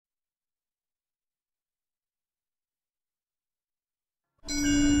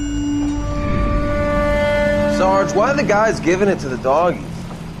Sarge, why are the guys giving it to the doggies?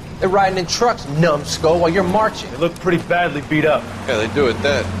 They're riding in trucks, numbskull, while you're marching. They look pretty badly beat up. Yeah, they do at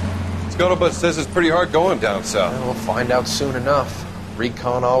that. Scuttlebutt says it's pretty hard going down south. Well, we'll find out soon enough.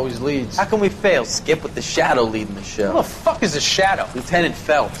 Recon always leads. How can we fail, Skip, with the Shadow leading the show? Who the fuck is the Shadow? Lieutenant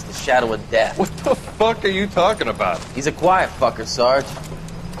Phelps, the Shadow of Death. What the fuck are you talking about? He's a quiet fucker, Sarge.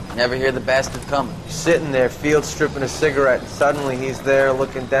 Never hear the bastard coming. You're sitting there, field stripping a cigarette, and suddenly he's there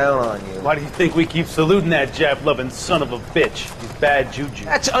looking down on you. Why do you think we keep saluting that Jap-loving son of a bitch? He's bad juju.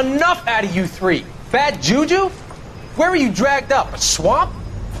 That's enough out of you three. Bad juju? Where were you dragged up? A swamp?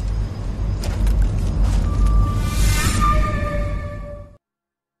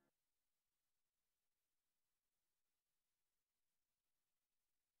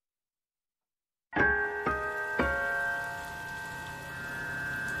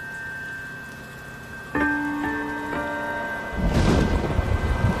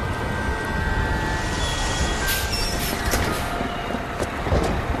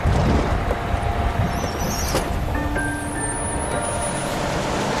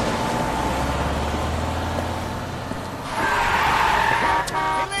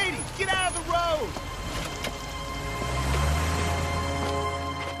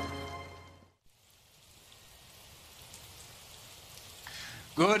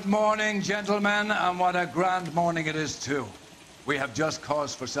 Good morning, gentlemen, and what a grand morning it is, too. We have just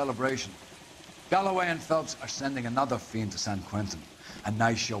cause for celebration. Galloway and Phelps are sending another fiend to San Quentin. A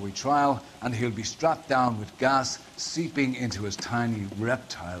nice showy trial, and he'll be strapped down with gas seeping into his tiny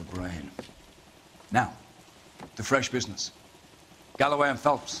reptile brain. Now, to fresh business. Galloway and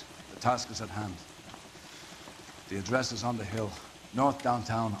Phelps, the task is at hand. The address is on the hill, north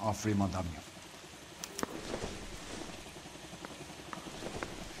downtown off Fremont Avenue.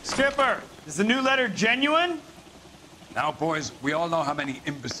 Skipper, is the new letter genuine? Now, boys, we all know how many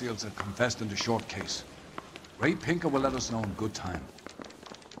imbeciles have confessed in the short case. Ray Pinker will let us know in good time.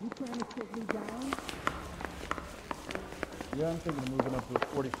 You trying to take me down? Yeah, I'm thinking of moving up to a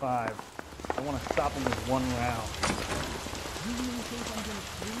 45. I want to stop him with one round.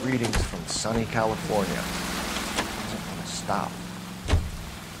 Greetings from sunny California. I'm gonna stop.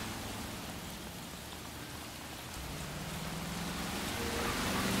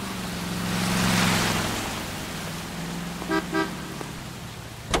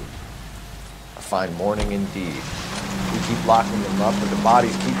 Fine morning indeed. We keep locking them up, but the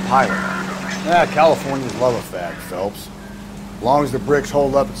bodies keep piling up. Yeah, California's love a fact, Phelps. As long as the bricks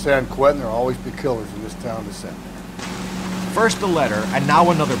hold up at San Quentin, there'll always be killers in this town to send. First a letter, and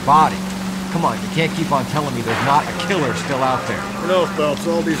now another body. Come on, you can't keep on telling me there's not a killer still out there. You know, Phelps,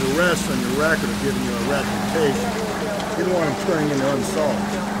 all these arrests on your record are giving you a reputation. You don't want them turning into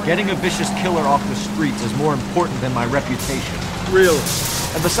unsolved. Getting a vicious killer off the streets is more important than my reputation. Really?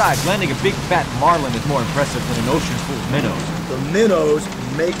 And besides, landing a big fat marlin is more impressive than an ocean full of minnows. The minnows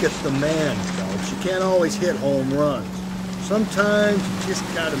maketh the man, Phelps. You can't always hit home runs. Sometimes you just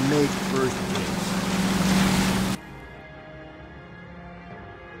gotta make first base.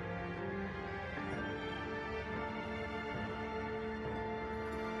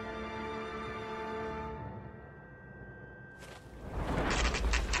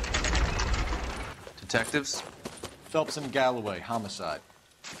 Detectives? Phelps and Galloway, homicide.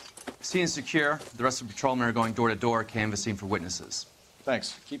 Scene is secure. The rest of the patrolmen are going door to door, canvassing for witnesses.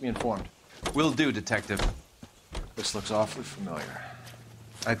 Thanks. Keep me informed. Will do, Detective. This looks awfully familiar.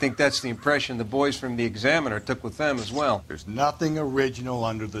 I think that's the impression the boys from the Examiner took with them as well. There's nothing original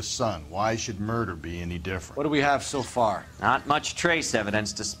under the sun. Why should murder be any different? What do we have so far? Not much trace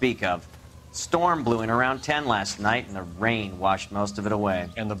evidence to speak of. Storm blew in around 10 last night, and the rain washed most of it away.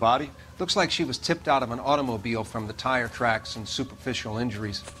 And the body? Looks like she was tipped out of an automobile from the tire tracks and superficial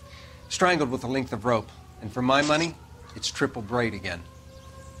injuries. Strangled with a length of rope. And for my money, it's triple braid again.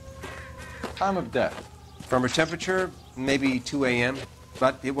 Time of death? From her temperature, maybe 2 a.m.,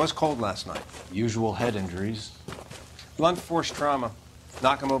 but it was cold last night. Usual head injuries? Blunt force trauma.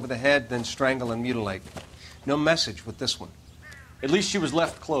 Knock him over the head, then strangle and mutilate. No message with this one. At least she was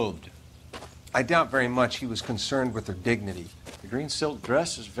left clothed. I doubt very much he was concerned with her dignity. The green silk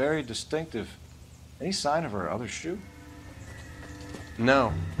dress is very distinctive. Any sign of her other shoe?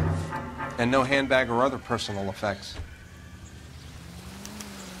 No. And no handbag or other personal effects.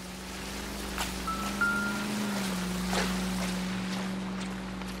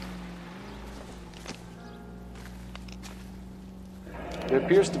 There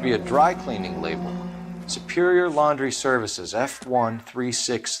appears to be a dry cleaning label. Superior Laundry Services,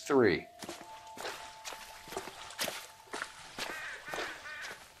 F1363.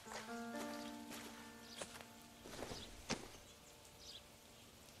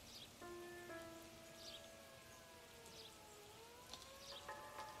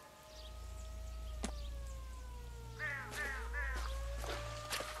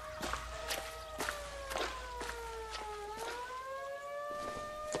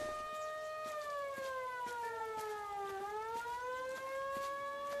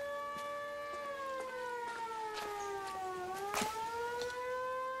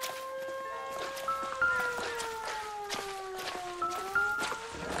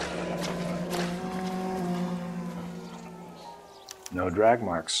 No drag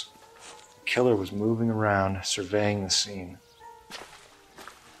marks. The killer was moving around, surveying the scene.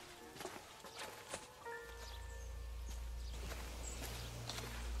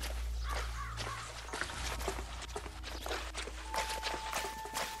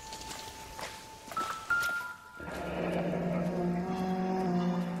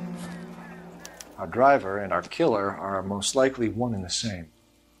 Our driver and our killer are most likely one and the same.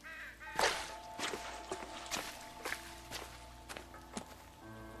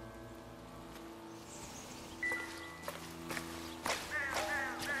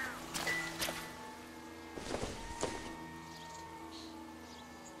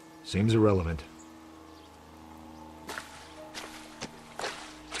 Seems irrelevant.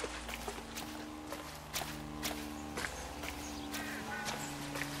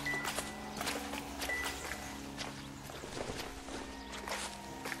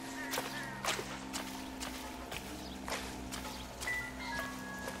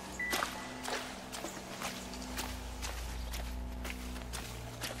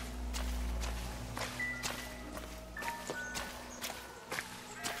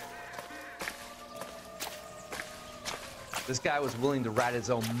 This guy was willing to rat his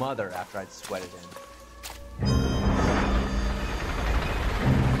own mother after I'd sweated him.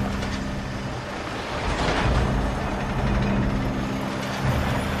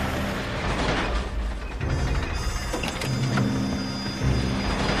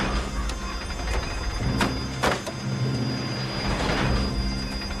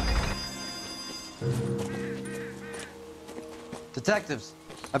 Detectives,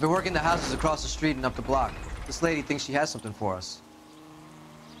 I've been working the houses across the street and up the block. This lady thinks she has something for us.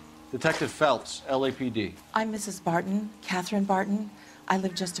 Detective Phelps, LAPD. I'm Mrs. Barton, Catherine Barton. I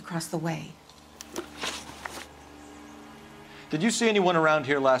live just across the way. Did you see anyone around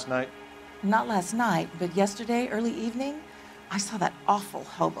here last night? Not last night, but yesterday, early evening, I saw that awful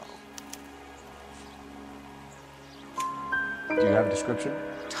hobo. Do you have a description?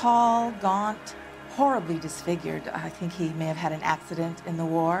 Tall, gaunt, horribly disfigured. I think he may have had an accident in the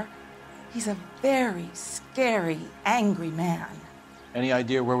war. He's a very scary, angry man. Any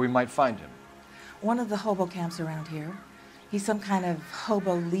idea where we might find him? One of the hobo camps around here. He's some kind of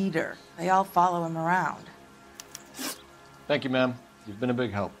hobo leader. They all follow him around. Thank you, ma'am. You've been a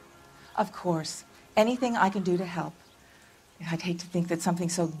big help. Of course. Anything I can do to help. I'd hate to think that something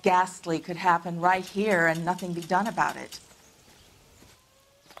so ghastly could happen right here and nothing be done about it.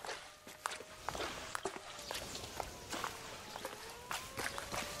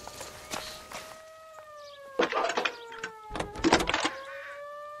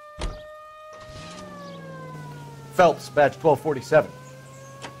 Phelps, badge 1247.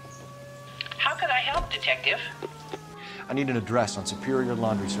 How could I help, Detective? I need an address on Superior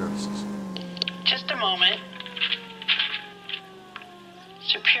Laundry Services. Just a moment.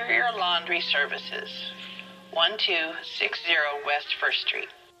 Superior Laundry Services, 1260 West 1st Street.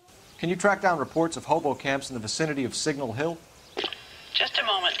 Can you track down reports of hobo camps in the vicinity of Signal Hill? Just a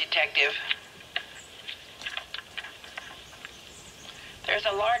moment, Detective. There's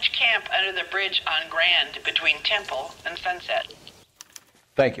a large camp under the bridge on Grand between Temple and Sunset.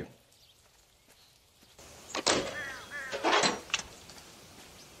 Thank you.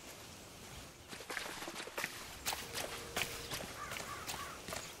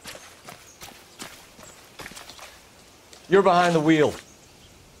 You're behind the wheel.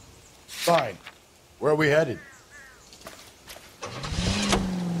 Fine. Where are we headed?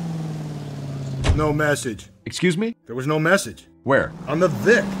 No message. Excuse me? There was no message. Where? On the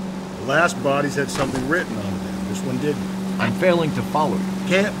Vic. The last bodies had something written on them. This one didn't. I'm failing to follow you.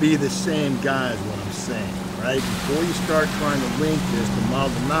 Can't be the same guy is what I'm saying, right? Before you start trying to link this to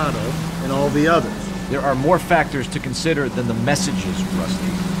Maldonado and all the others. There are more factors to consider than the messages, Rusty.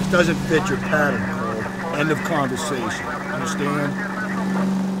 This doesn't fit your pattern, Cole. End of conversation. Understand?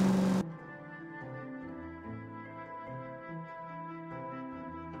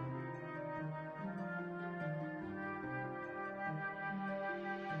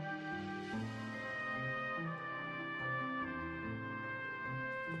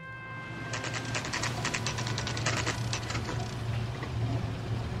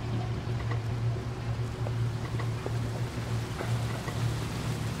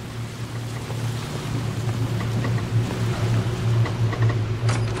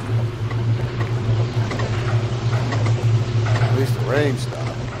 Rain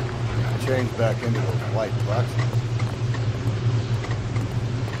stopped. Changed back into those white trucks.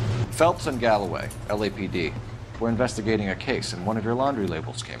 Phelps and Galloway, LAPD. We're investigating a case and one of your laundry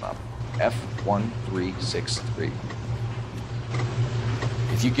labels came up. F1363.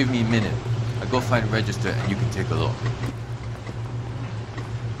 If you give me a minute, I'll go find a register and you can take a look.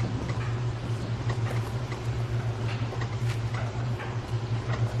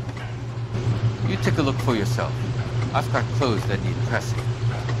 take a look for yourself. I've got clothes that need pressing.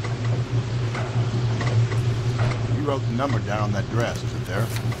 You wrote the number down on that dress, is it there?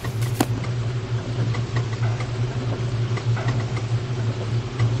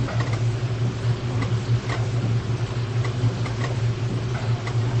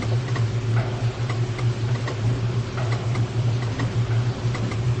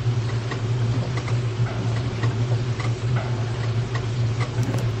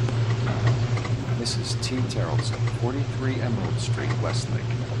 Mrs. T. Terrellson, 43 Emerald Street, Westlake.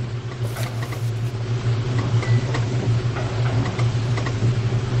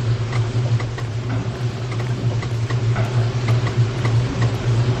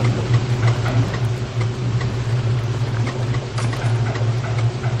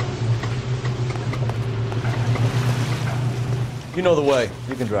 You know the way.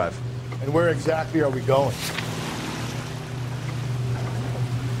 You can drive. And where exactly are we going?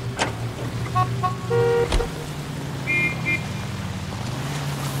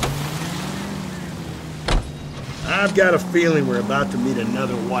 I've got a feeling we're about to meet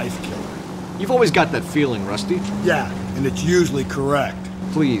another wife killer. You've always got that feeling, Rusty. Yeah, and it's usually correct.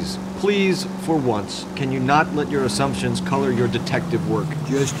 Please, please, for once, can you not let your assumptions color your detective work?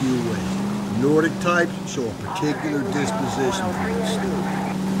 Just you wait. Nordic types show a particular disposition for this story.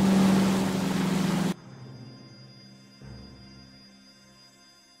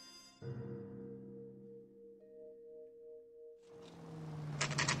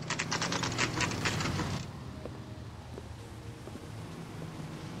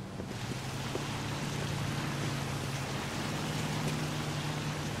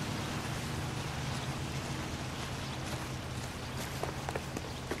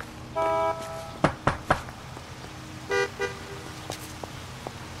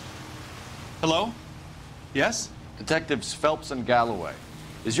 Hello? Yes? Detectives Phelps and Galloway.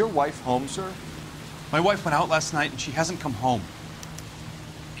 Is your wife home, sir? My wife went out last night and she hasn't come home.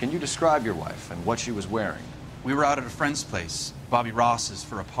 Can you describe your wife and what she was wearing? We were out at a friend's place, Bobby Ross's,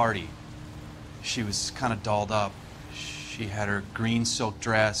 for a party. She was kind of dolled up. She had her green silk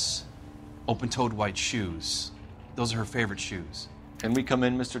dress, open-toed white shoes. Those are her favorite shoes. Can we come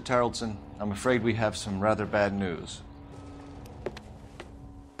in, Mr. Terrellson? I'm afraid we have some rather bad news.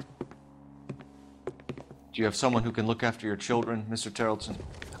 Do you have someone who can look after your children, Mr. Terrellson?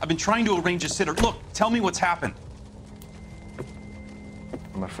 I've been trying to arrange a sitter. Look, tell me what's happened.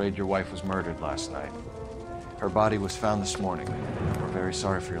 I'm afraid your wife was murdered last night. Her body was found this morning. We're very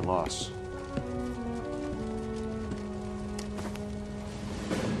sorry for your loss.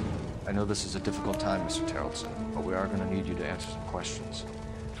 I know this is a difficult time, Mr. Terrellson, but we are going to need you to answer some questions.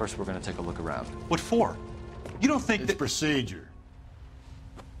 First, we're going to take a look around. What for? You don't think It's procedure.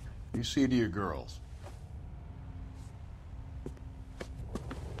 You see to your girls.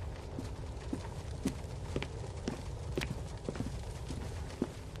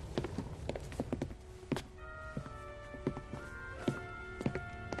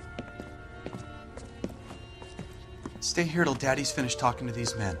 Stay here till Daddy's finished talking to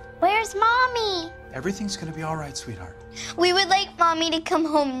these men. Where's Mommy? Everything's gonna be all right, sweetheart. We would like Mommy to come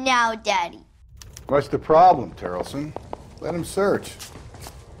home now, Daddy. What's the problem, Terrellson? Let him search.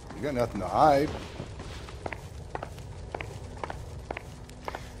 You got nothing to hide.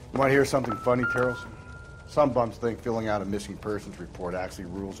 You want to hear something funny, Terrellson? Some bums think filling out a missing persons report actually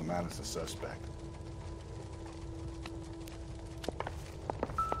rules them out as a suspect.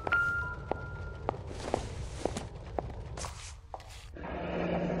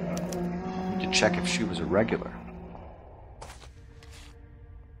 Check if she was a regular.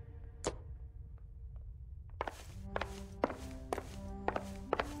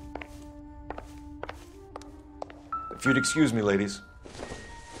 If you'd excuse me, ladies.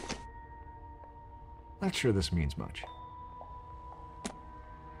 Not sure this means much.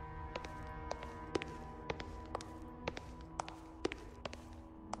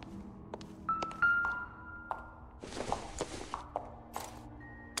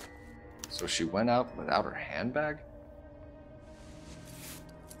 So she went out without her handbag?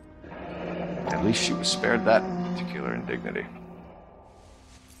 At least she was spared that particular indignity.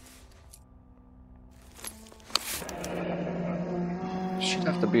 She'd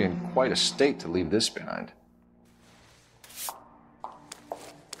have to be in quite a state to leave this behind.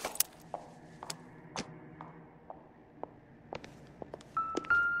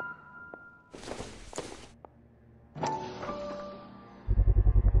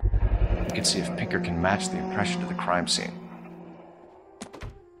 We can see if Pinker can match the impression to the crime scene.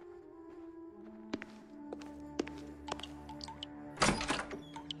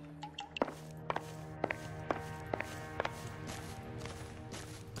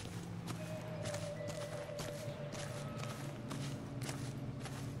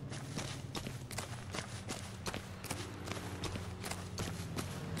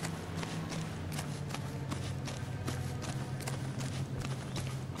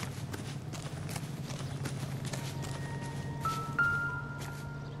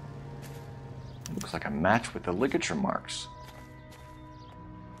 looks like a match with the ligature marks.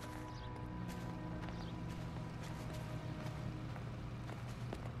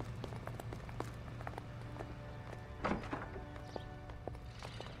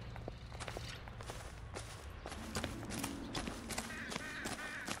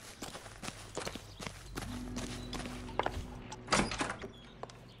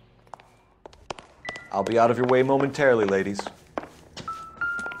 I'll be out of your way momentarily, ladies.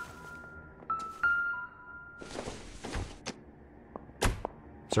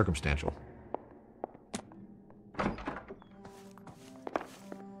 Circumstantial.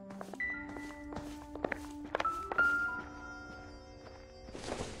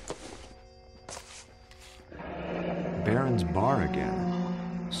 Baron's bar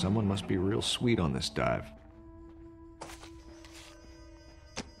again. Someone must be real sweet on this dive.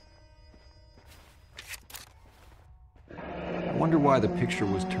 I wonder why the picture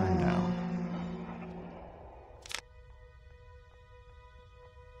was turned down.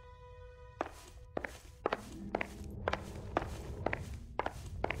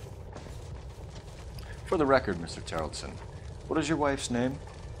 For the record, Mr. Terrellson, what is your wife's name?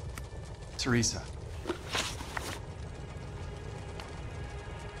 Teresa.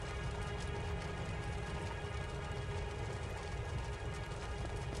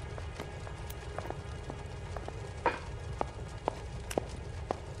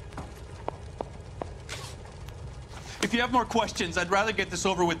 If you have more questions, I'd rather get this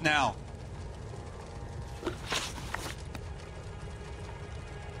over with now.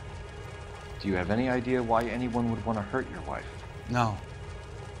 Do you have any idea why anyone would want to hurt your wife? No.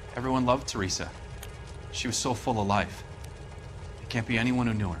 Everyone loved Teresa. She was so full of life. It can't be anyone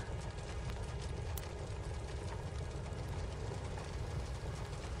who knew her.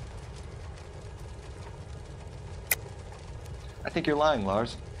 I think you're lying,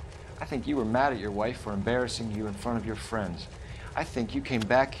 Lars. I think you were mad at your wife for embarrassing you in front of your friends. I think you came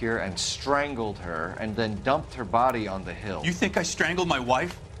back here and strangled her and then dumped her body on the hill. You think I strangled my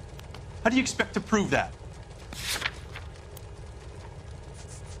wife? How do you expect to prove that?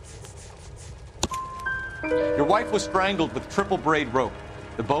 Your wife was strangled with triple braid rope.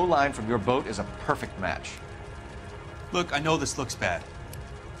 The bow line from your boat is a perfect match. Look, I know this looks bad.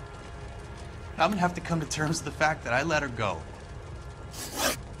 I'm gonna have to come to terms with the fact that I let her go.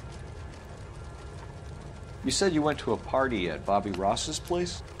 You said you went to a party at Bobby Ross's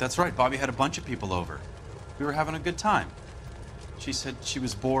place? That's right, Bobby had a bunch of people over. We were having a good time. She said she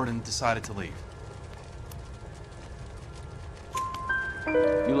was bored and decided to leave.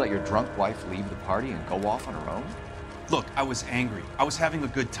 You let your drunk wife leave the party and go off on her own? Look, I was angry. I was having a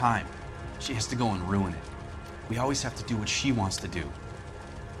good time. She has to go and ruin it. We always have to do what she wants to do.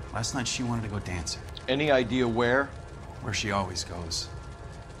 Last night she wanted to go dancing. Any idea where? Where she always goes.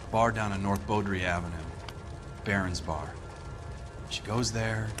 Bar down on North Beaudry Avenue. Baron's bar. She goes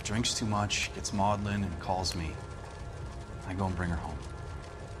there, drinks too much, gets maudlin, and calls me. I go and bring her home.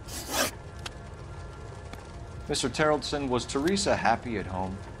 Mr. Terrellson, was Teresa happy at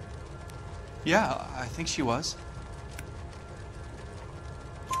home? Yeah, I think she was.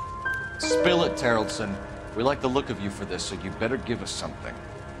 Spill it, Terrellson. We like the look of you for this, so you better give us something.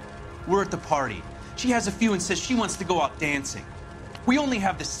 We're at the party. She has a few and says she wants to go out dancing. We only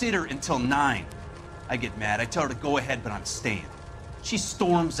have the sitter until 9. I get mad. I tell her to go ahead, but I'm staying. She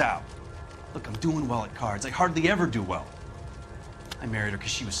storms out. Look, I'm doing well at cards. I hardly ever do well. I married her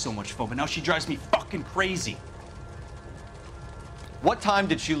because she was so much fun, but now she drives me fucking crazy. What time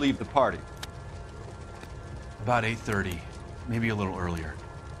did she leave the party? About 8:30, maybe a little earlier.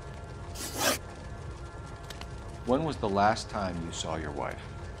 When was the last time you saw your wife?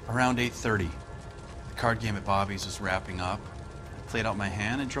 Around 8:30. The card game at Bobby's was wrapping up. I played out my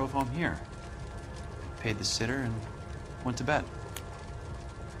hand and drove home here. Paid the sitter and went to bed.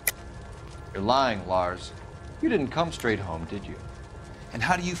 You're lying, Lars. You didn't come straight home, did you? And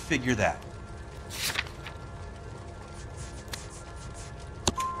how do you figure that?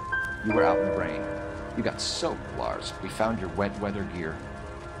 You were out in the rain. You got soaked, Lars. We found your wet weather gear.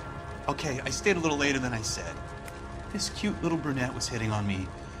 Okay, I stayed a little later than I said. This cute little brunette was hitting on me.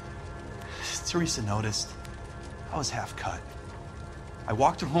 Teresa noticed. I was half cut. I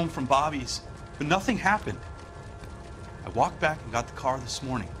walked her home from Bobby's, but nothing happened. I walked back and got the car this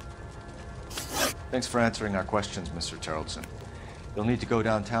morning. Thanks for answering our questions, Mr. Terrellson. You'll need to go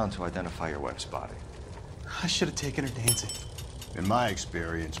downtown to identify your wife's body. I should have taken her dancing. In my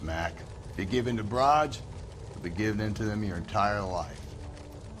experience, Mac, if you give in to broads, you'll be giving in to them your entire life.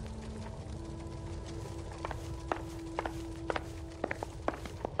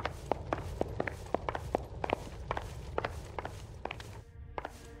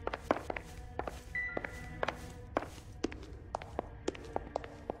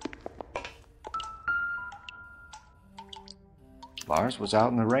 Lars was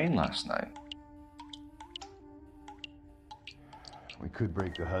out in the rain last night. We could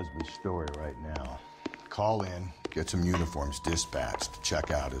break the husband's story right now. Call in, get some uniforms dispatched to check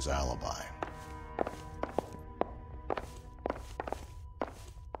out his alibi.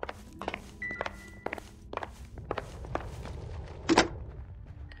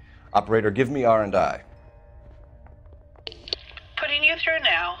 Operator, give me R&I. Putting you through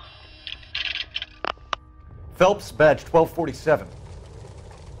now. Phelps, badge 1247.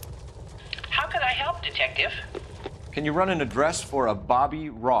 How could I help, Detective? Can you run an address for a Bobby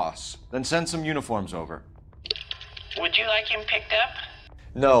Ross? Then send some uniforms over. Would you like him picked up?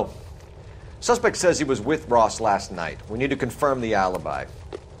 No. Suspect says he was with Ross last night. We need to confirm the alibi.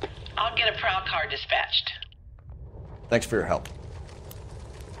 I'll get a prowl car dispatched. Thanks for your help.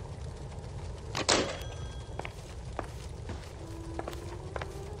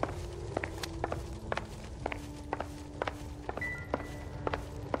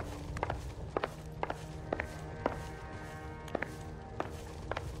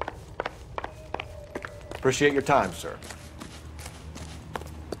 Appreciate your time, sir.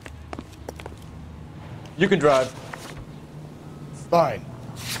 You can drive. Fine.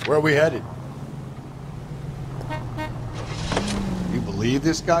 Where are we headed? You believe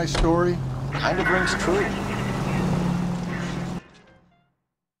this guy's story? Kind of rings true.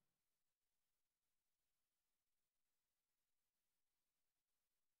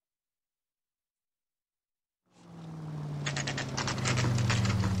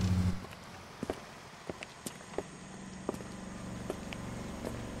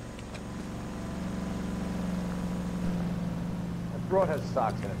 Broad has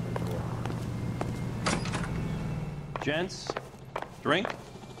socks in it for sure. Gents, drink?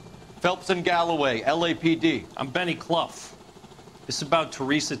 Phelps and Galloway, LAPD. I'm Benny Clough. This about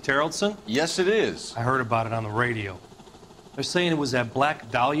Teresa Terrellson? Yes, it is. I heard about it on the radio. They're saying it was that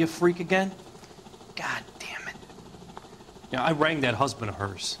Black Dahlia freak again? God damn it. Yeah, I rang that husband of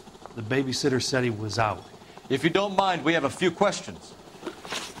hers. The babysitter said he was out. If you don't mind, we have a few questions.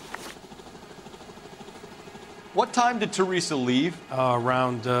 What time did Teresa leave?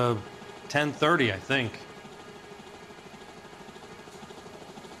 Around 10:30, I think.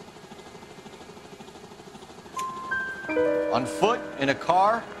 On foot? In a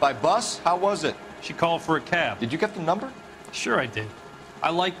car? By bus? How was it? She called for a cab. Did you get the number? Sure I did. I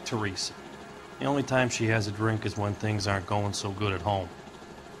like Teresa. The only time she has a drink is when things aren't going so good at home.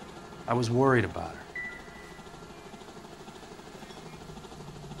 I was worried about her.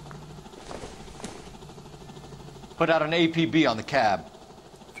 Put out an APB on the cab.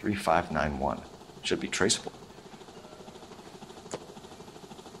 3591. Should be traceable.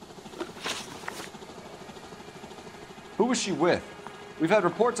 Who was she with? We've had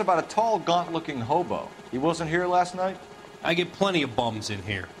reports about a tall, gaunt-looking hobo. He wasn't here last night? I get plenty of bums in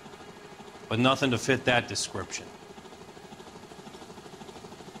here, but nothing to fit that description.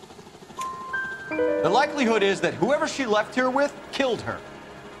 The likelihood is that whoever she left here with killed her.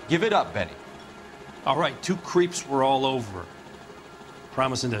 Give it up, Benny. All right, two creeps were all over her,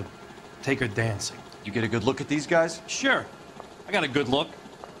 promising to take her dancing. You get a good look at these guys? Sure. I got a good look.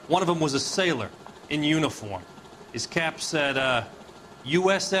 One of them was a sailor in uniform. His cap said,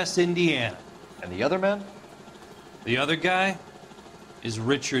 USS Indiana. And the other man? The other guy is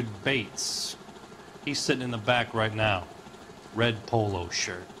Richard Bates. He's sitting in the back right now. Red polo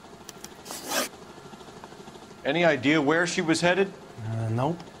shirt. Any idea where she was headed?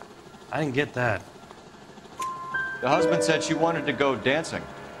 Nope. I didn't get that. The husband said she wanted to go dancing.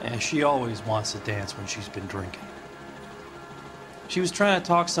 Yeah, she always wants to dance when she's been drinking. She was trying to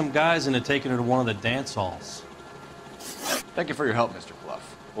talk some guys into taking her to one of the dance halls. Thank you for your help, Mr. Clough.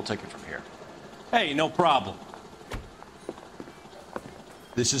 We'll take it from here. Hey, no problem.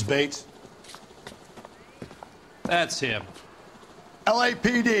 This is Bates. That's him.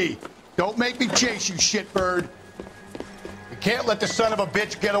 LAPD, don't make me chase you, shitbird. We can't let the son of a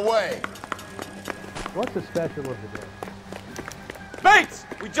bitch get away. What's the special of the day? Bates!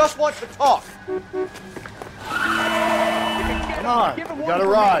 We just want to talk. Come on, you got a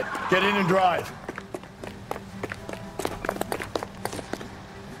ride. Get in and drive.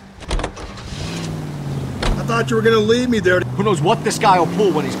 I thought you were gonna leave me there. Who knows what this guy will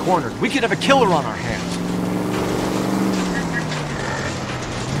pull when he's cornered? We could have a killer on our hands.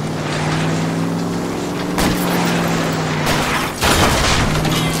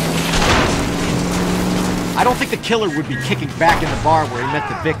 I don't think the killer would be kicking back in the bar where he met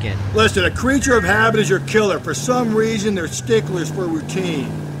the Vic in. Listen, a creature of habit is your killer. For some reason, they're sticklers for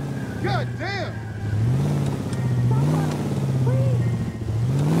routine. God damn!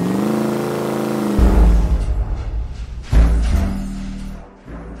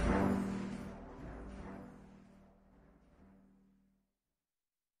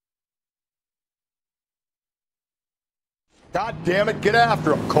 God damn it, get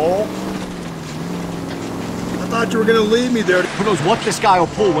after him, Cole. I thought you were gonna leave me there. Who knows what this guy will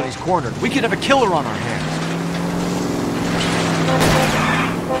pull when he's cornered? We could have a killer on our hands.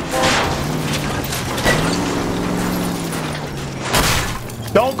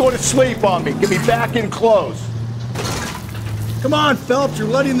 Don't go to sleep on me. Get me back in close. Come on, Phelps, you're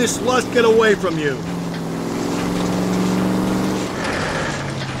letting this lust get away from you.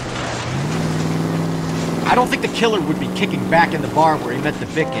 I don't think the killer would be kicking back in the bar where he met the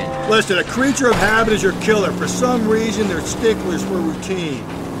Vic in. Listen, a creature of habit is your killer. For some reason, they're sticklers for routine.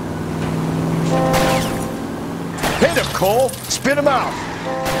 Hit him, Cole. Spit him out.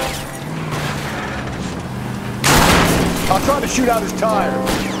 I'll try to shoot out his tire.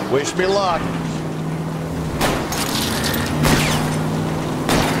 Wish me luck.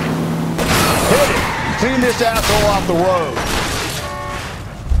 Hit him. Clean this asshole off the road.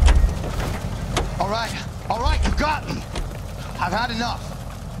 All right, you got me. I've had enough.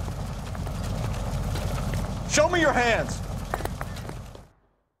 Show me your hands.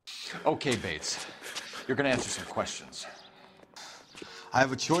 Okay, Bates. You're gonna answer some questions. I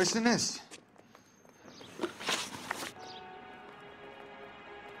have a choice in this.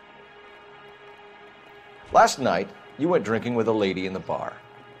 Last night, you went drinking with a lady in the bar.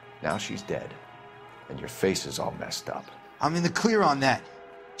 Now she's dead, and your face is all messed up. I'm in the clear on that.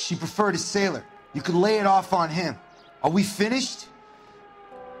 She preferred a sailor. You could lay it off on him. Are we finished?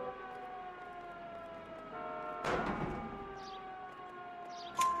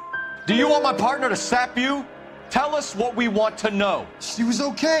 Do you want my partner to sap you? Tell us what we want to know. She was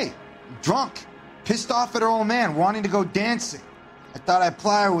okay. Drunk. Pissed off at her old man, wanting to go dancing. I thought I'd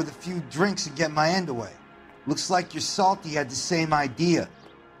ply her with a few drinks and get my end away. Looks like your Salty had the same idea.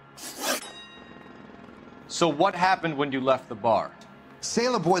 So what happened when you left the bar?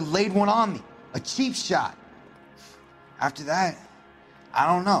 Sailor boy laid one on me. A cheap shot. After that, I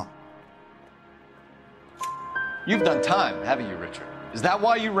don't know. You've done time, haven't you, Richard? Is that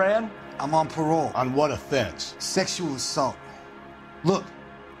why you ran? I'm on parole. On what offense? Sexual assault. Look,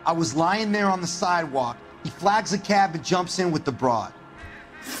 I was lying there on the sidewalk. He flags a cab and jumps in with the broad.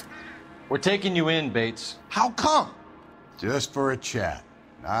 We're taking you in, Bates. How come? Just for a chat.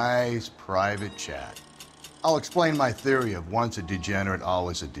 Nice private chat. I'll explain my theory of once a degenerate,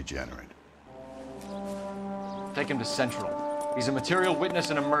 always a degenerate. Take him to Central. He's a material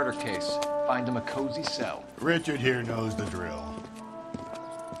witness in a murder case. Find him a cozy cell. Richard here knows the drill.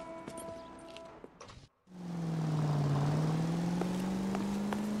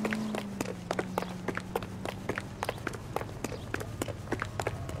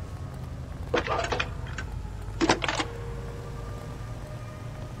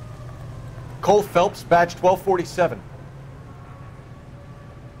 Cole Phelps, badge 1247.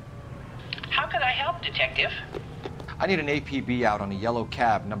 How could I help, Detective? I need an APB out on a yellow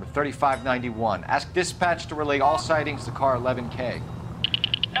cab, number 3591. Ask dispatch to relay all sightings to car 11K.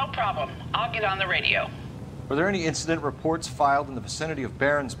 No problem. I'll get on the radio. Were there any incident reports filed in the vicinity of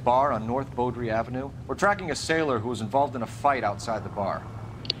Barron's Bar on North Beaudry Avenue? We're tracking a sailor who was involved in a fight outside the bar.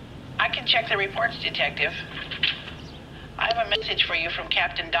 I can check the reports, Detective. I have a message for you from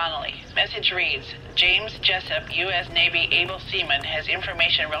Captain Donnelly. Message reads, James Jessup, U.S. Navy able seaman, has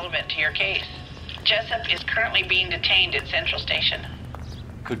information relevant to your case. Jessup is currently being detained at Central Station.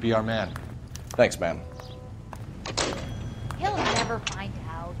 Could be our man. Thanks, man. He'll never find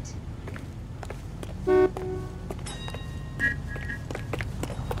out.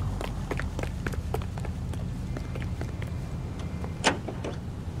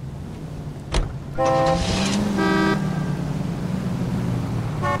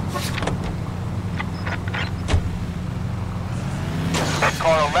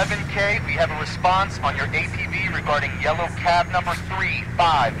 Car 11K, we have a response on your APB regarding yellow cab number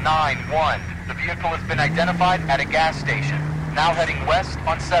 3591. The vehicle has been identified at a gas station. Now heading west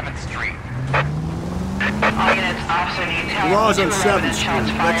on 7th Street. All units, officer detail. Law's on 7th Street.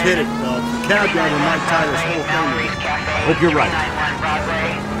 Let's hit it, Phelps. The cab driver might tie this whole thing in. Hope you're right. 391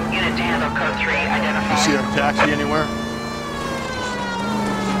 Broadway. Unit to handle code 3 identified. You see a taxi anywhere?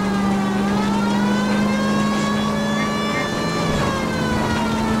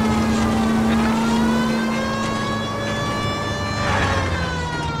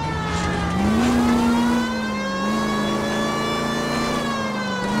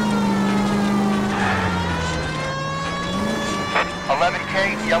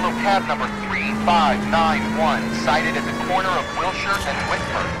 Yellow cab number 3591, sighted at the corner of Wilshire and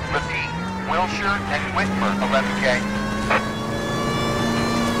Whitmer. Repeat, Wilshire and Whitmer, 11K.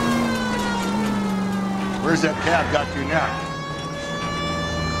 Where's that cab got to now?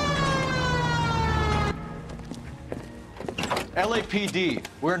 LAPD,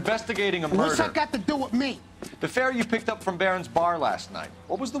 we're investigating a murder. What's that got to do with me? The fare you picked up from Barron's bar last night.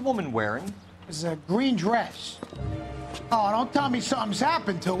 What was the woman wearing? It was a green dress. Oh, don't tell me something's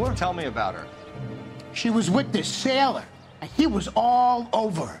happened to her. Tell me about her. She was with this sailor, and he was all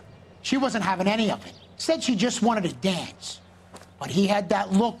over her. She wasn't having any of it. Said she just wanted to dance. But he had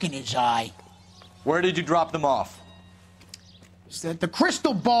that look in his eye. Where did you drop them off? It's at the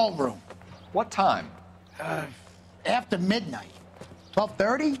Crystal Ballroom. What time? After midnight.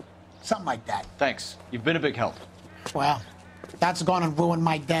 12:30? Something like that. Thanks. You've been a big help. Well, that's gonna ruin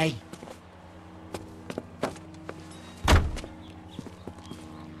my day.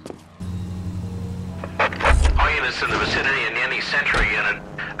 All units in the vicinity in any Century unit.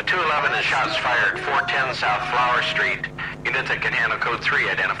 A 211 and shots fired, 410 South Flower Street. Unit that can handle code 3,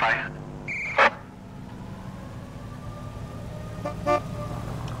 identify.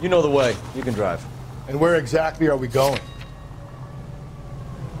 You know the way. You can drive. And where exactly are we going?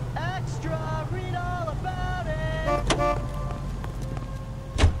 Extra, read all about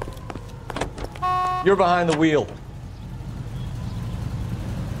it. You're behind the wheel.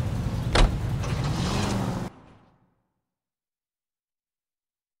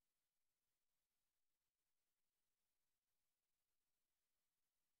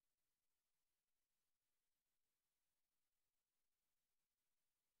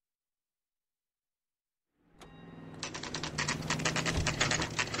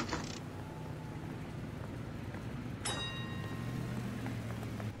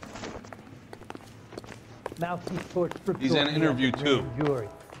 He's in interview too.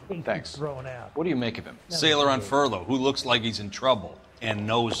 Thanks. What do you make of him? Sailor on furlough who looks like he's in trouble and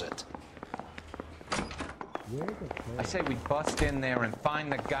knows it. I say we bust in there and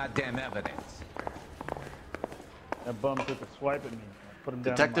find the goddamn evidence. That bum took a swipe at me. I put him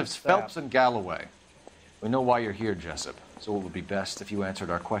down. Detectives Phelps and Galloway. We know why you're here, Jessup, so it would be best if you answered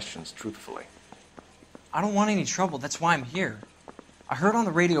our questions truthfully. I don't want any trouble. That's why I'm here. I heard on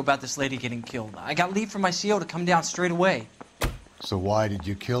the radio about this lady getting killed. I got leave from my CO to come down straight away. So why did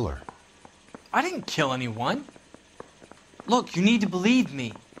you kill her? I didn't kill anyone. Look, you need to believe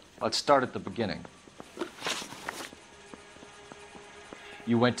me. Let's start at the beginning.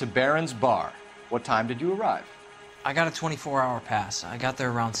 You went to Barron's bar. What time did you arrive? I got a 24-hour pass. I got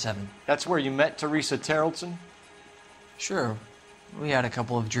there around 7. That's where you met Teresa Terrellson? Sure. We had a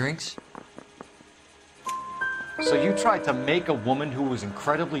couple of drinks. So you tried to make a woman who was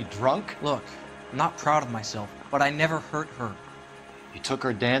incredibly drunk? Look, I'm not proud of myself, but I never hurt her. You took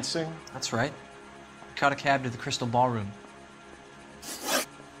her dancing? That's right. I caught a cab to the Crystal Ballroom.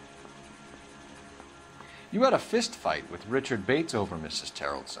 You had a fist fight with Richard Bates over Mrs.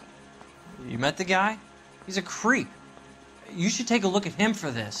 Terrellson. You met the guy? He's a creep. You should take a look at him for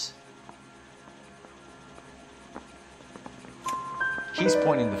this. He's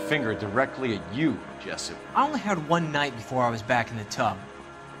pointing the finger directly at you, Jessup. I only had one night before I was back in the tub.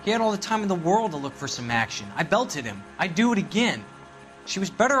 He had all the time in the world to look for some action. I belted him. I'd do it again. She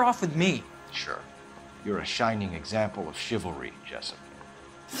was better off with me. Sure. You're a shining example of chivalry, Jessup.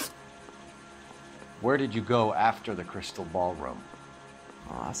 Where did you go after the Crystal Ballroom?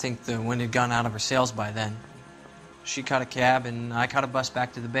 I think the wind had gone out of her sails by then. She caught a cab, and I caught a bus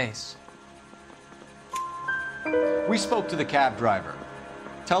back to the base. We spoke to the cab driver.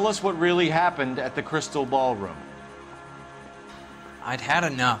 Tell us what really happened at the Crystal Ballroom. I'd had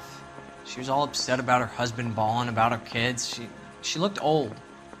enough. She was all upset about her husband bawling about her kids. She looked old.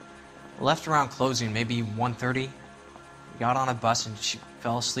 Left around closing, maybe 1:30. We got on a bus and she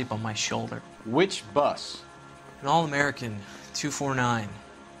fell asleep on my shoulder. Which bus? An All-American 249.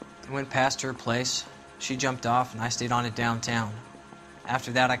 I went past her place. She jumped off and I stayed on it downtown.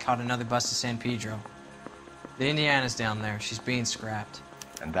 After that, I caught another bus to San Pedro. The Indiana's down there. She's being scrapped.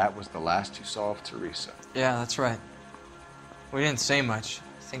 And that was the last you saw of Teresa? Yeah, that's right. We didn't say much.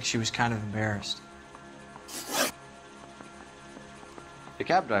 I think she was kind of embarrassed. The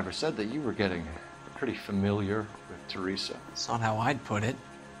cab driver said that you were getting pretty familiar with Teresa. That's not how I'd put it.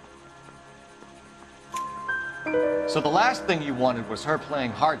 So the last thing you wanted was her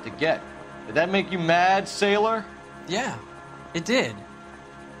playing hard to get. Did that make you mad, sailor? Yeah, it did.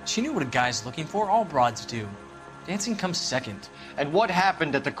 She knew what a guy's looking for. All broads do. Dancing comes second. And what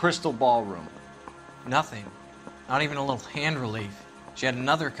happened at the Crystal Ballroom? Nothing. Not even a little hand relief. She had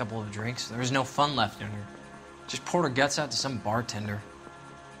another couple of drinks. There was no fun left in her. Just poured her guts out to some bartender.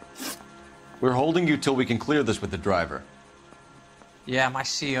 We're holding you till we can clear this with the driver. Yeah, my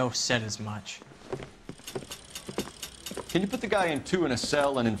CO said as much. Can you put the guy in 2 in a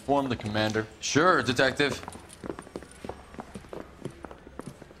cell and inform the commander? Sure, Detective.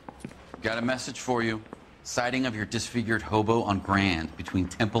 Got a message for you. Sighting of your disfigured hobo on Grand between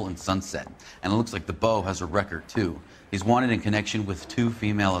Temple and Sunset. And it looks like the Beau has a record, too. He's wanted in connection with 2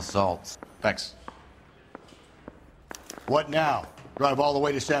 female assaults. Thanks. What now? Drive all the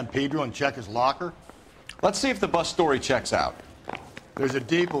way to San Pedro and check his locker? Let's see if the bus story checks out. There's a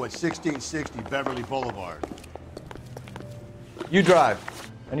depot at 1660 Beverly Boulevard. You drive.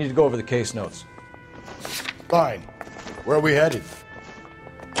 I need to go over the case notes. Fine. Where are we headed?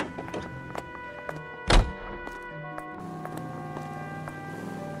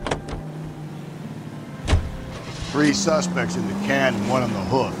 Three suspects in the can and one on the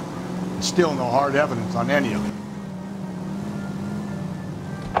hook. And still no hard evidence on any of them.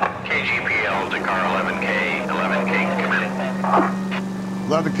 KGPL to car 11K. 11K, come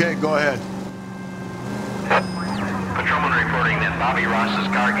in. 11K, go ahead. Patrolman reporting that Bobby Ross's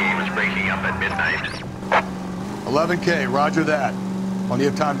car game is breaking up at midnight. 11K, roger that. Plenty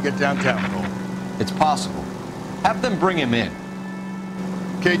of time to get downtown, Cole. It's possible. Have them bring him in.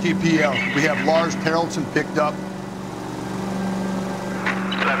 KGPL, we have Lars Haraldson picked up.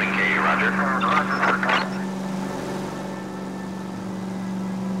 11K, roger.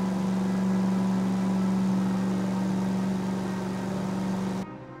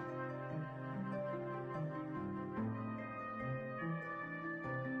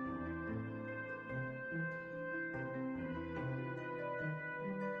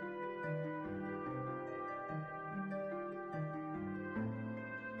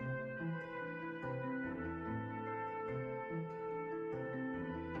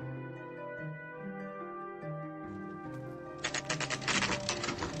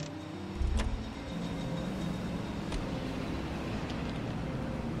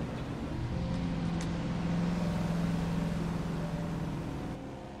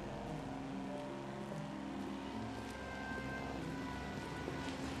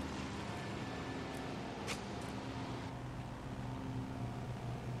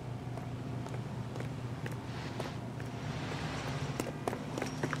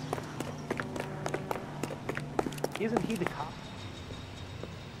 Isn't he the cop?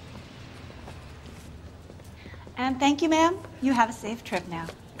 And thank you, ma'am. You have a safe trip now.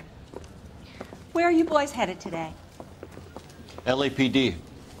 Where are you boys headed today? LAPD.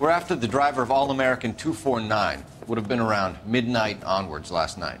 We're after the driver of All-American 249. Would have been around midnight onwards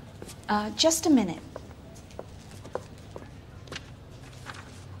last night. Just a minute.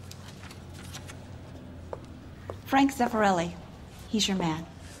 Frank Zeffirelli. He's your man.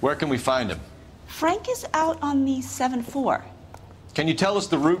 Where can we find him? Frank is out on the 7-4. Can you tell us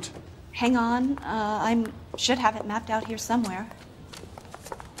the route? Hang on. I should have it mapped out here somewhere.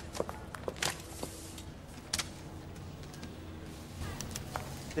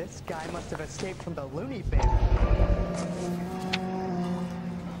 This guy must have escaped from the loony bin.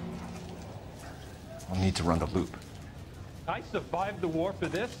 We'll need to run the loop. I survived the war for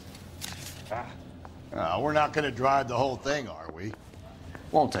this? We're not going to drive the whole thing, are we?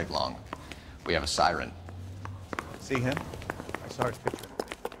 Won't take long. We have a siren. See him? I saw his picture.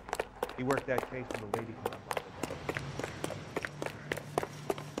 He worked that case for the lady club.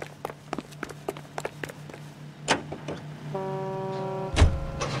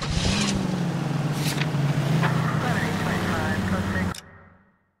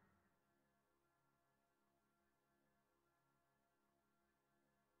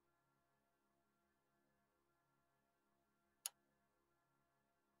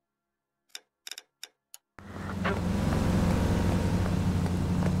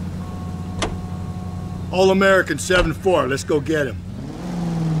 All-American 7-4, let's go get him.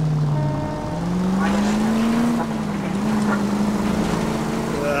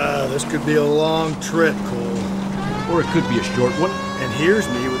 This could be a long trip, Cole. Or it could be a short one. And here's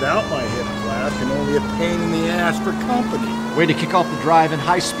me without my hip flask and only a pain in the ass for company. Way to kick off the drive in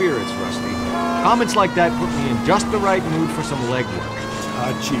high spirits, Rusty. Comments like that put me in just the right mood for some legwork.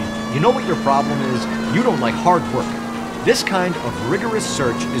 Touchy. You know what your problem is? You don't like hard work. This kind of rigorous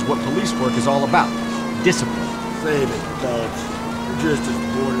search is what police work is all about. Discipline. Save it, Phelps. You're just as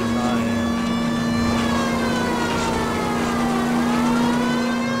bored as I am.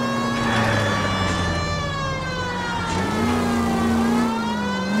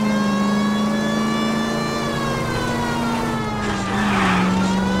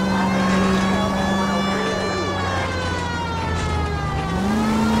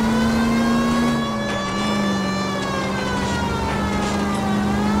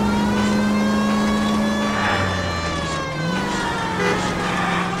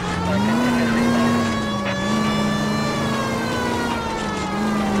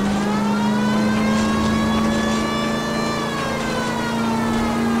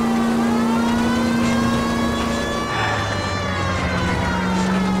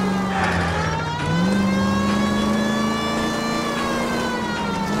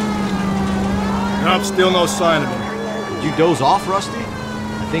 Nope, still no sign of him. Did you doze off, Rusty?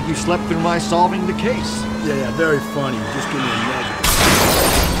 I think you slept through my solving the case. Yeah, very funny. Just give me a nudge.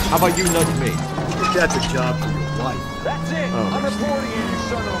 How about you nudge me? I think that's a job for your wife. That's it. Oh. I'm reporting you, you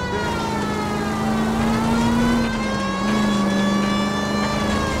son of a bitch.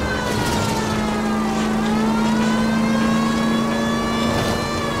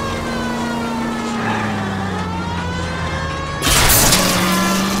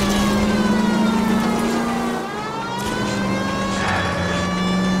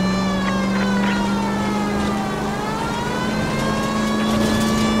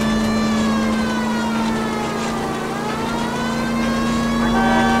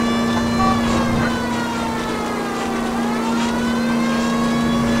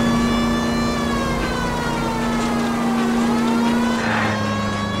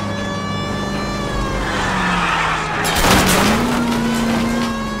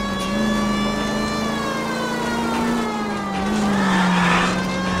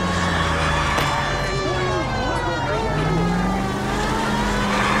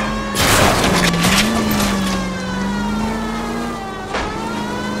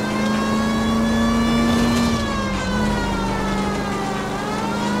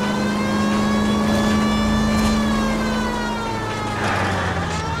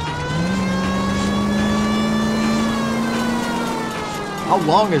 How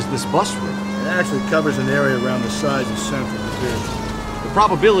long is this bus route? It actually covers an area around the size of Central Division. The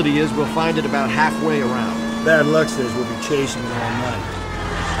probability is we'll find it about halfway around. Bad luck says we'll be chasing it all night.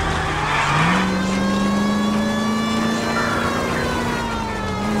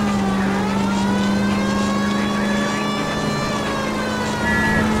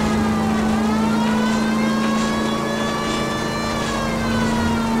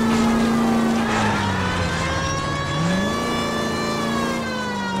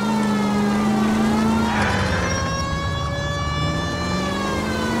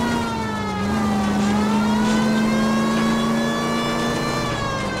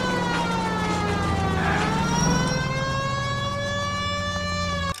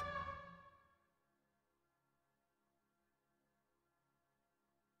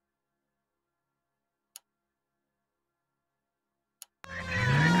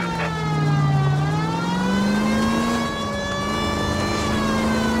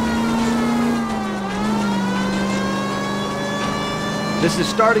 This is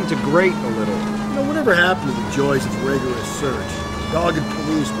starting to grate a little. You know, whatever happened to the joys of rigorous search? Dogged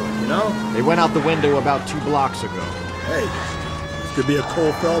police work, you know? They went out the window about 2 blocks ago. Hey, this could be a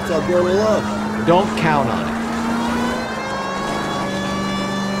Cole Phelps I'll grow to love. Don't count on it.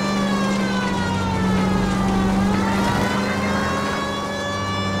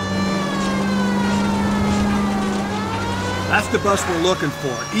 That's the bus we're looking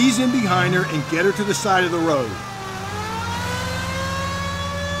for. Ease in behind her and get her to the side of the road.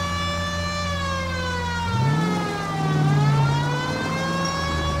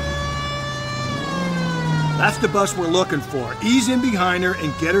 That's the bus we're looking for. Ease in behind her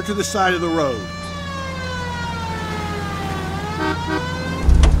and get her to the side of the road.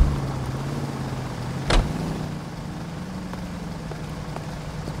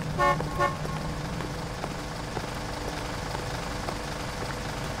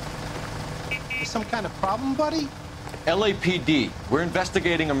 Some kind of problem, buddy? LAPD, we're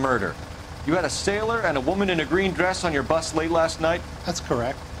investigating a murder. You had a sailor and a woman in a green dress on your bus late last night? That's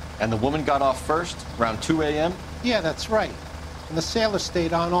correct. And the woman got off first, around 2 a.m.? Yeah, that's right. And the sailor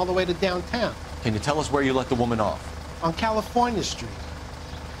stayed on all the way to downtown. Can you tell us where you let the woman off? On California Street.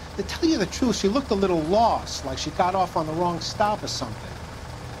 To tell you the truth, she looked a little lost, like she got off on the wrong stop or something.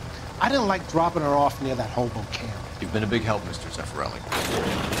 I didn't like dropping her off near that hobo camp. You've been a big help, Mr. Zeffirelli.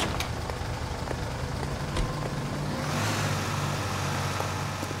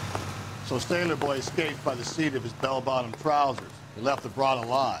 So Sailor Boy escaped by the seat of his bell-bottom trousers. He left the broad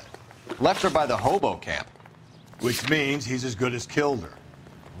alive. Left her by the hobo camp. Which means he's as good as killed her.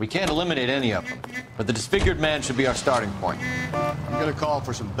 We can't eliminate any of them, but the disfigured man should be our starting point. I'm gonna call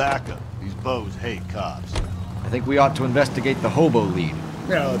for some backup. These bows hate cops. I think we ought to investigate the hobo lead.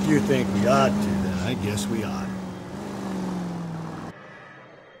 Well, if you think we ought to, then I guess we ought.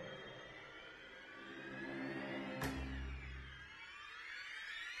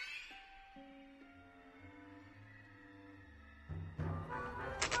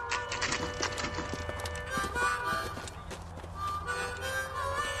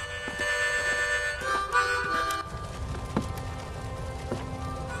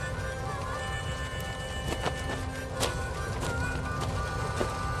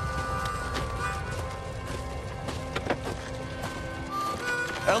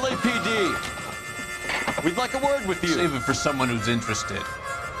 LAPD, We'd like a word with you. Save it for someone who's interested.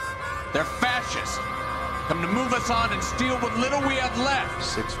 They're fascists. Come to move us on and steal what little we have left.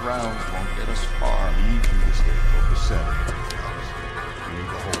 6 rounds won't get us far. We need you to stay focused center. We need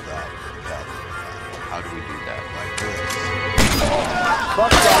to hold out for the cavalry. How do we do that? Like this.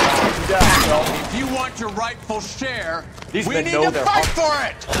 Fuck that. Keep down, Phil. If you want your rightful share, These we men need know to their fight for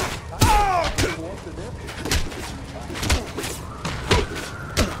it!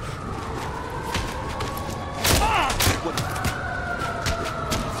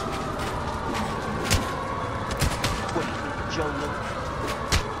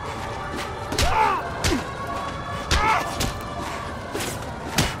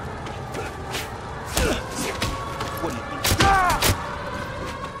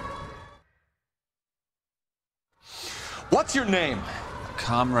 What's your name?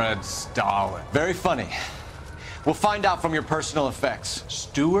 Comrade Stalin. Very funny. We'll find out from your personal effects.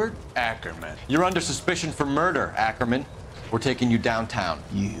 Stuart Ackerman. You're under suspicion for murder, Ackerman. We're taking you downtown.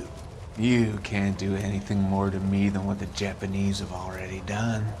 You can't do anything more to me than what the Japanese have already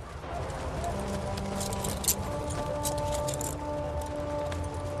done.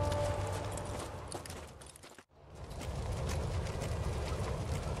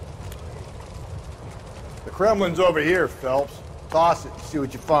 The Kremlin's over here, Phelps. Toss it and see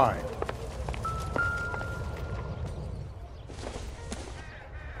what you find.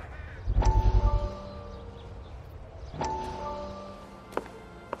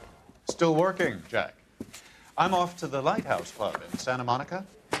 Still working, Jack. I'm off to the Lighthouse Club in Santa Monica.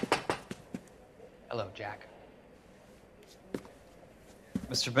 Hello, Jack.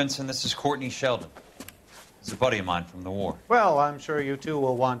 Mr. Benson, this is Courtney Sheldon. He's a buddy of mine from the war. Well, I'm sure you two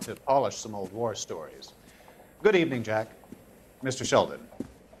will want to polish some old war stories. Good evening, Jack. Mr. Sheldon.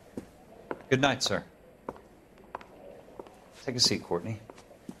 Good night, sir. Take a seat, Courtney.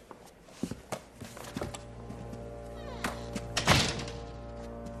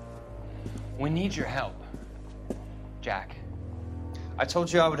 We need your help, Jack. I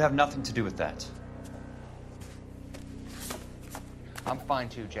told you I would have nothing to do with that. I'm fine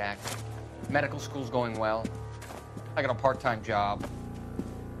too, Jack. Medical school's going well. I got a part-time job.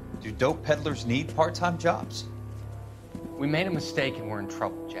 Do dope peddlers need part-time jobs? We made a mistake and we're in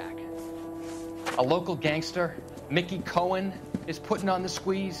trouble, Jack. A local gangster, Mickey Cohen, is putting on the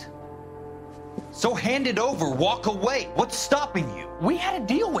squeeze. So hand it over, walk away. What's stopping you? We had a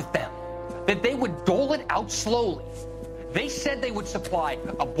deal with them that they would dole it out slowly. They said they would supply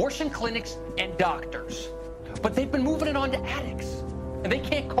abortion clinics and doctors, but they've been moving it on to addicts, and they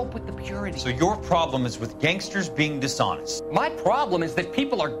can't cope with the purity. So your problem is with gangsters being dishonest. My problem is that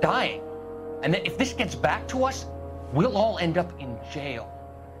people are dying, and that if this gets back to us, we'll all end up in jail.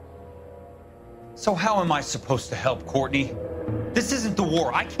 So how am I supposed to help, Courtney? This isn't the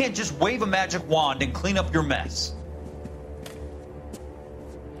war. I can't just wave a magic wand and clean up your mess.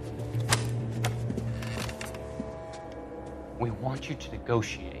 We want you to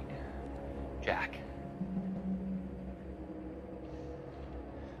negotiate, Jack.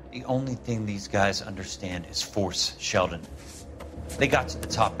 The only thing these guys understand is force, Sheldon. They got to the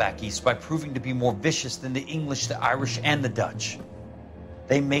top back east by proving to be more vicious than the English, the Irish, and the Dutch.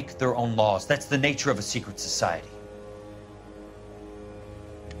 They make their own laws. That's the nature of a secret society.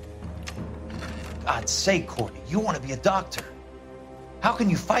 God's sake, Courtney, you want to be a doctor. How can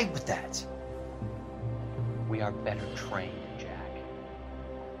you fight with that? We are better trained, Jack.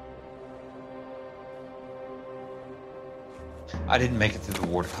 I didn't make it through the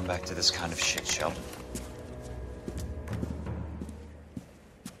war to come back to this kind of shit, Sheldon.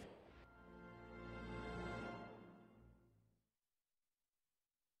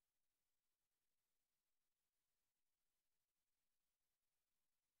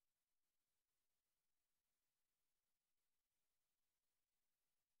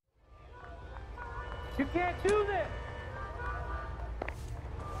 You can't do this!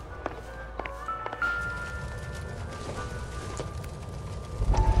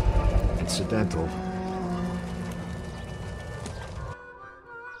 Incidental.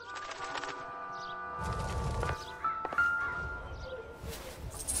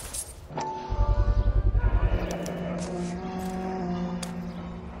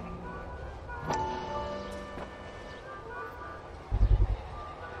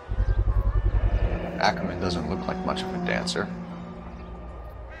 Ackerman doesn't look like much of a dancer.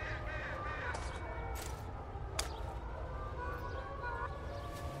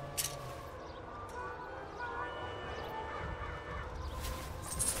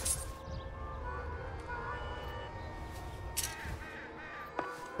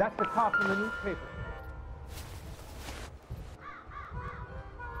 That's the cop in the newspaper.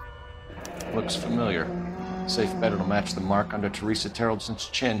 Looks familiar. Safe bet it'll match the mark under Teresa Terreldson's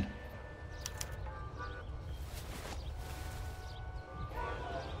chin.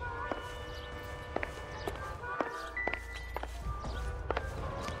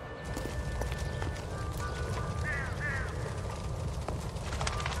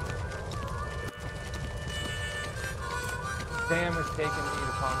 Sam has taken me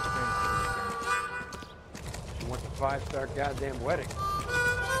to Palm Springs. She wants a 5-star goddamn wedding.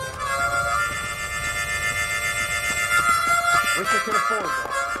 Wish I could afford that.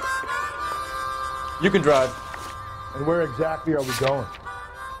 You can drive. And where exactly are we going?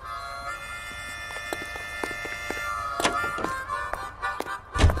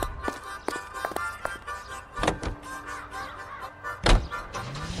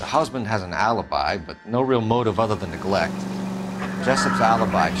 The husband has an alibi, but no real motive other than neglect. Jessup's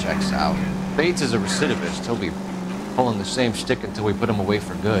alibi checks out. Bates is a recidivist. He'll be pulling the same shtick until we put him away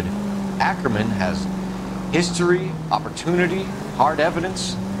for good. Ackerman has history, opportunity, hard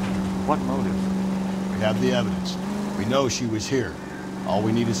evidence. What motive? We have the evidence. We know she was here. All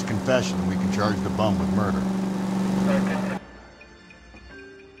we need is a confession, and we can charge the bum with murder.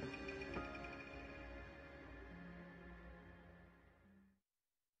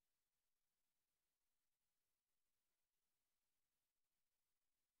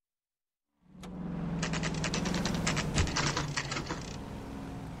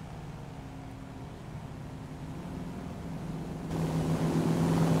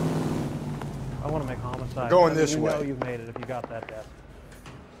 I want to make homicide. Going this you way. know you've made it if you got that desk.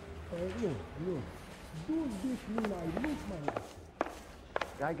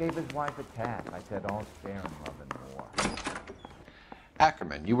 Guy gave his wife a tap. I said, all fair in love and war.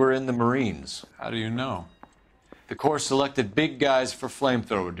 Ackerman, you were in the Marines. How do you know? The Corps selected big guys for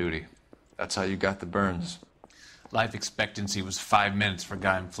flamethrower duty. That's how you got the burns. Life expectancy was 5 minutes for a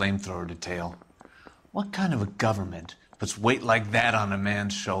guy in flamethrower detail. What kind of a government puts weight like that on a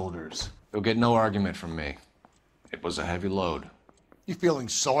man's shoulders? You'll get no argument from me. It was a heavy load. You feeling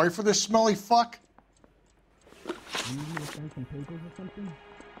sorry for this smelly fuck?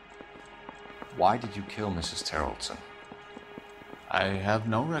 Why did you kill Mrs. Terrelson? I have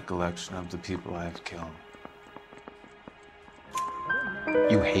no recollection of the people I have killed.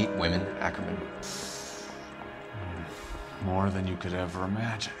 You hate women, Ackerman? More than you could ever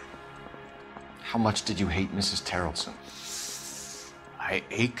imagine. How much did you hate Mrs. Terrelson? I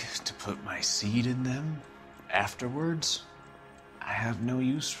ache to put my seed in them. Afterwards, I have no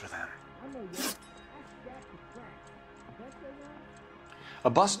use for them. A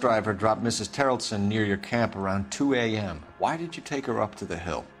bus driver dropped Mrs. Terrelson near your camp around 2 a.m. Why did you take her up to the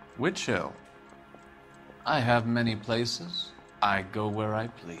hill? Which hill? I have many places. I go where I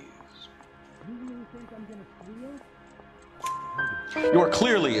please. You are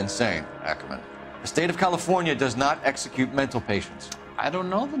clearly insane, Ackerman. The state of California does not execute mental patients. I don't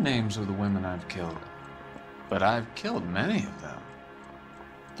know the names of the women I've killed, but I've killed many of them.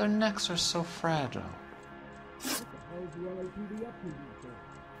 Their necks are so fragile.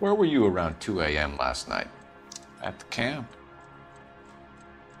 Where were you around 2 a.m. last night? At the camp.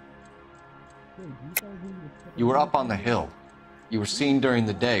 You were up on the hill. You were seen during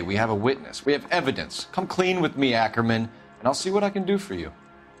the day. We have a witness. We have evidence. Come clean with me, Ackerman, and I'll see what I can do for you.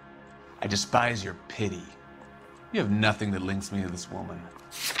 I despise your pity. You have nothing that links me to this woman.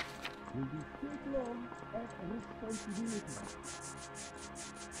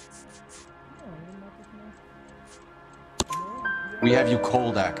 We have you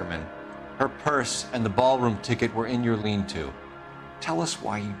cold, Ackerman. Her purse and the ballroom ticket were in your lean-to. Tell us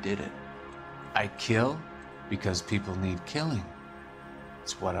why you did it. I kill because people need killing.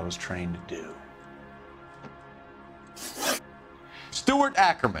 It's what I was trained to do. Stuart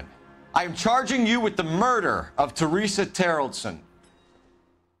Ackerman, I am charging you with the murder of Teresa Terrelson.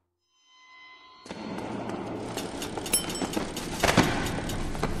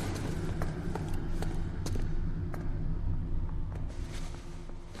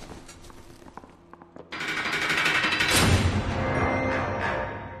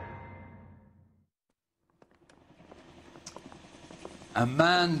 A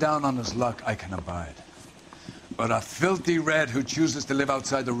man down on his luck I can abide. But a filthy red who chooses to live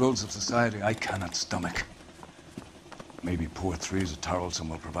outside the rules of society, I cannot stomach. Maybe poor Teresa Terrelson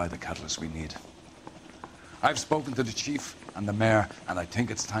will provide the catalyst we need. I've spoken to the chief and the mayor, and I think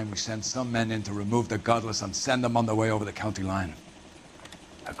it's time we send some men in to remove the godless and send them on their way over the county line.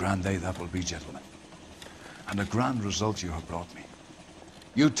 A grand day that will be, gentlemen. And a grand result you have brought me.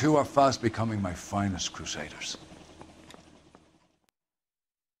 You two are fast becoming my finest crusaders.